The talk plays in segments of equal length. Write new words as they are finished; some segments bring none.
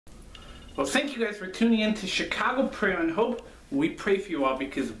Well, thank you guys for tuning in to Chicago Prayer and Hope. We pray for you all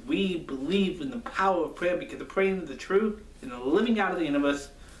because we believe in the power of prayer, because the praying is the true and the living God of the universe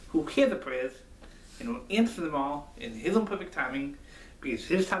who hears the prayers and will answer them all in His own perfect timing, because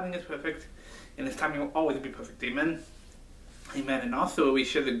His timing is perfect and His timing will always be perfect. Amen. Amen. And also we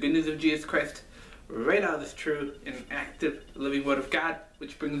share the good news of Jesus Christ right out of this true and active living Word of God,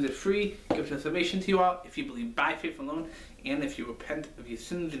 which brings it free, gives us salvation to you all if you believe by faith alone, and if you repent of your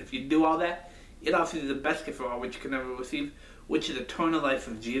sins, and if you do all that, it also is the best gift of all which you can ever receive, which is eternal life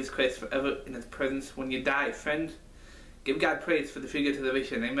with Jesus Christ forever in His presence when you die. Friends, give God praise for the free gift of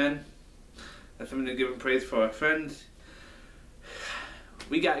salvation. Amen. That's something to give Him praise for. Friends,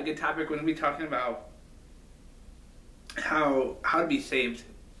 we got a good topic. We're going to be talking about how to be saved.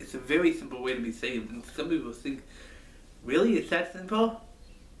 It's a very simple way to be saved, and some people think, really, it's that simple?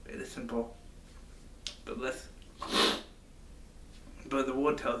 It is simple, but the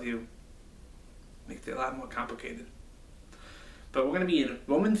Word tells you, makes it a lot more complicated. But we're going to be in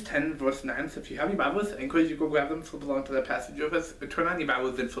Romans 10 verse 9, so if you have your Bibles, I encourage you to go grab them, flip along to that passage with us, or turn on your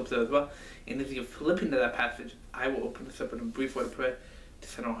Bibles and flip there as well. And as you flip into that passage, I will open this up in a brief word of prayer to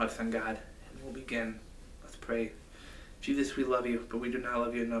set our hearts on God, and we'll begin. Let's pray. Jesus, we love you, but we do not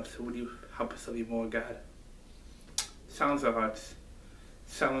love you enough, so would you help us love you more, God? Silence our hearts.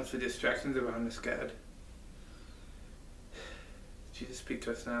 Silence the distractions around us, God. Jesus, speak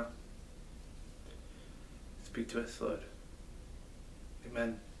to us now. Speak to us, Lord.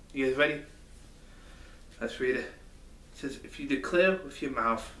 Amen. You guys ready? Let's read it. It says, if you declare with your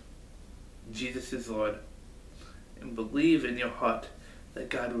mouth, Jesus is Lord, and believe in your heart that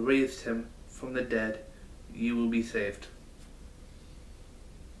God raised Him from the dead, you will be saved.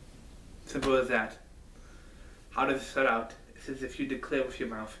 Simple as that. How does it start out? It says if you declare with your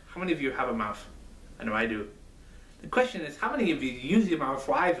mouth. How many of you have a mouth? I know I do. The question is, how many of you use your mouth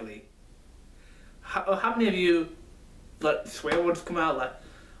wisely? How many of you let swear words come out, let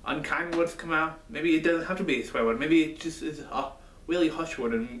unkind words come out? Maybe it doesn't have to be a swear word. Maybe it just is a really harsh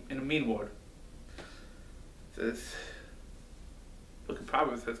word and a mean word. It says, look at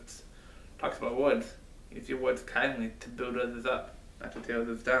Proverbs, it talks about words. Use your words kindly to build others up, not to tear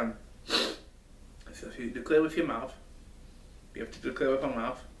others down. So if you declare with your mouth, you have to declare with our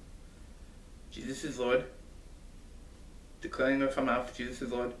mouth, Jesus is Lord. Declaring with our mouth, Jesus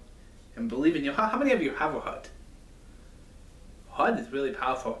is Lord. And believe in your heart. How many of you have a heart? Heart is really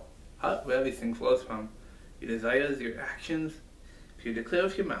powerful. Heart, where everything flows from. Your desires, your actions. If you declare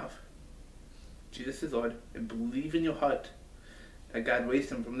with your mouth, Jesus is Lord, and believe in your heart that God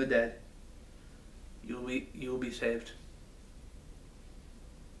raised Him from the dead, you will be saved.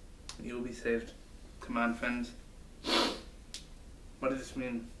 You will be saved. Come on, friends. What does this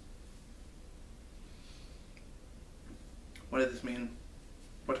mean? What does this mean?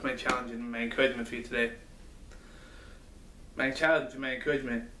 What's my challenge and my encouragement for you today? My challenge and my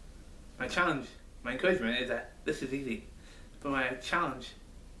encouragement. My encouragement is that this is easy. But my challenge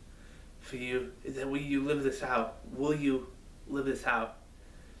for you is that will you live this out? Will you live this out?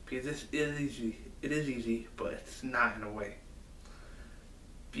 Because this is easy. It is easy, but it's not in a way.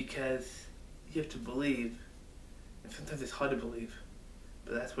 Because you have to believe, and sometimes it's hard to believe,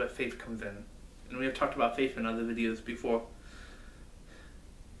 but that's where faith comes in. And we have talked about faith in other videos before.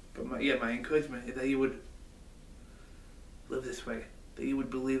 But my encouragement is that you would live this way, that you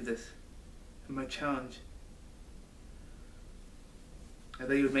would believe this. And my challenge is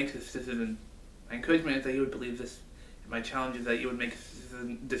that you would make this decision. My encouragement is that you would believe this. And my challenge is that you would make this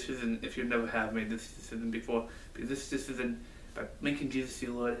decision if you never have made this decision before. Because this decision, by making Jesus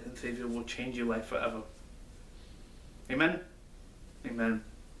your Lord and Savior, will change your life forever. Amen? Amen.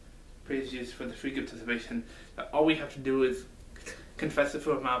 Praise Jesus for the free gift of salvation. That all we have to do is confess it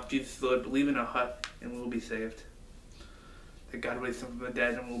with our mouth, Jesus is Lord, believe in our heart, and we'll be saved. That God raised Him from the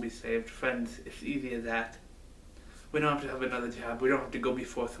dead and we'll be saved. Friends, it's easy as that. We don't have to have another job. We don't have to go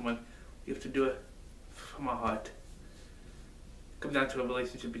before someone. We have to do it from our heart. It comes down to a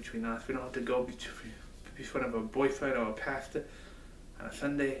relationship between us. We don't have to go before a boyfriend or a pastor on a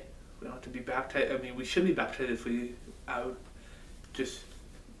Sunday. We don't have to be baptized. I mean, we should be baptized if we just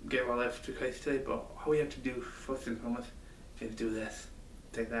give our life to Christ today, but all we have to do first and foremost is do this.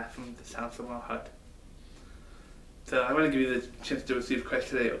 Take that from the sounds of our heart. So I want to give you the chance to receive Christ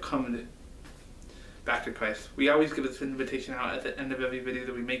today, or come back to Christ. We always give this invitation out at the end of every video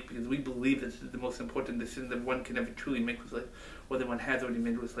that we make, because we believe this is the most important decision that one can ever truly make with life, or that one has already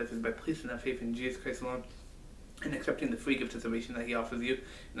made with life, is by placing their faith in Jesus Christ alone and accepting the free gift of salvation that He offers you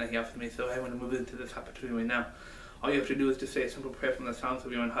and that He offers me. So I want to move into this opportunity right now. All you have to do is just say a simple prayer from the sounds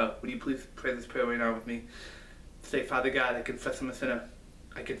of your own heart. Would you please pray this prayer right now with me? Say, Father God, I confess I'm a sinner.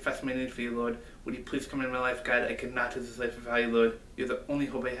 I confess my need for you, Lord. Would you please come in my life, God? I cannot do this life without you, Lord. You're the only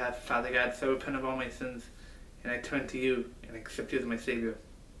hope I have, Father God. So I repent of all my sins, and I turn to you and accept you as my Savior.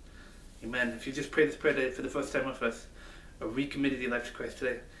 Amen. If you just prayed this prayer today for the first time with us, or recommitted your life to Christ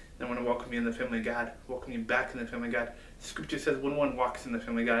today, then I want to welcome you in the family of God, welcome you back in the family of God. The scripture says when one walks in the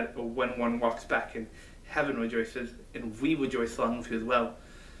family of God, or when one walks back in, heaven rejoices, and we rejoice along with you as well.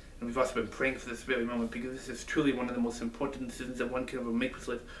 And we've also been praying for this very moment, because this is truly one of the most important decisions that one can ever make with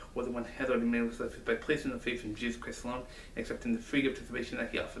life, whether one has already made with life, is by placing the faith in Jesus Christ alone, and accepting the free gift of salvation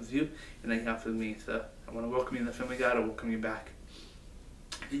that He offers you, and that He offers me. So I want to welcome you in the family of God, or welcome you back.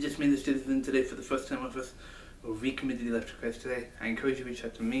 If you just made this decision today for the first time with us, or recommitted your life to Christ today, I encourage you to reach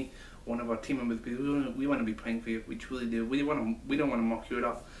out to me, one of our team members, because we want to be praying for you. We truly do. We don't want to mock you at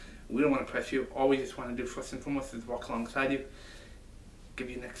all. We don't want to press you. All we just want to do first and foremost is walk alongside you, give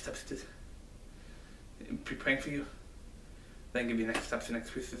you next steps to be praying for you, then give you next steps and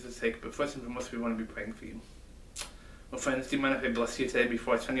next pieces to take. But first and foremost, we want to be praying for you. Well, friends, do you mind if I bless you today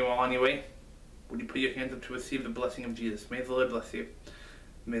before I send you all on your way? Would you put your hands up to receive the blessing of Jesus? May the Lord bless you.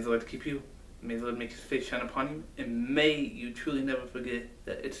 May the Lord keep you. May the Lord make His face shine upon you. And may you truly never forget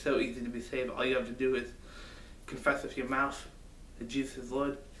that it's so easy to be saved. All you have to do is confess with your mouth that Jesus is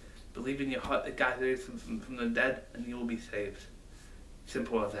Lord. Believe in your heart that God raised Him from the dead, and you will be saved.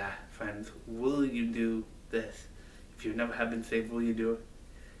 Simple as that, friends. Will you do this? If you never have been saved, will you do it?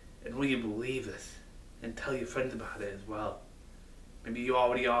 And will you believe this? And tell your friends about it as well. Maybe you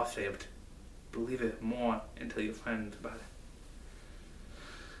already are saved. Believe it more and tell your friends about it.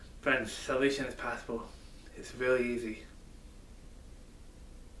 Friends, salvation is possible. It's really easy.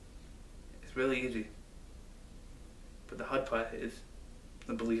 It's really easy. But the hard part is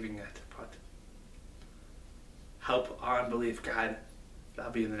the believing it part. Help our unbelief, God.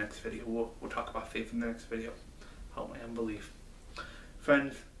 That'll be in the next video. We'll talk about faith in the next video. Help my unbelief.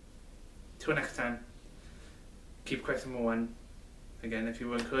 Friends, till next time, keep Christ number one. Again, if you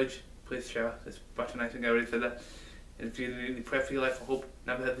were encouraged, please share this button. I think I already said that. And if you need any prayer for your life or hope,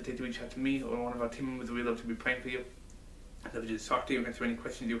 never hesitate to reach out to me or one of our team members. We'd love to be praying for you. I'd love to just talk to you and answer any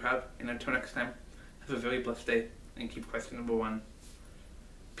questions you have. And until next time, have a very blessed day and keep Christ number one.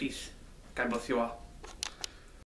 Peace. God bless you all.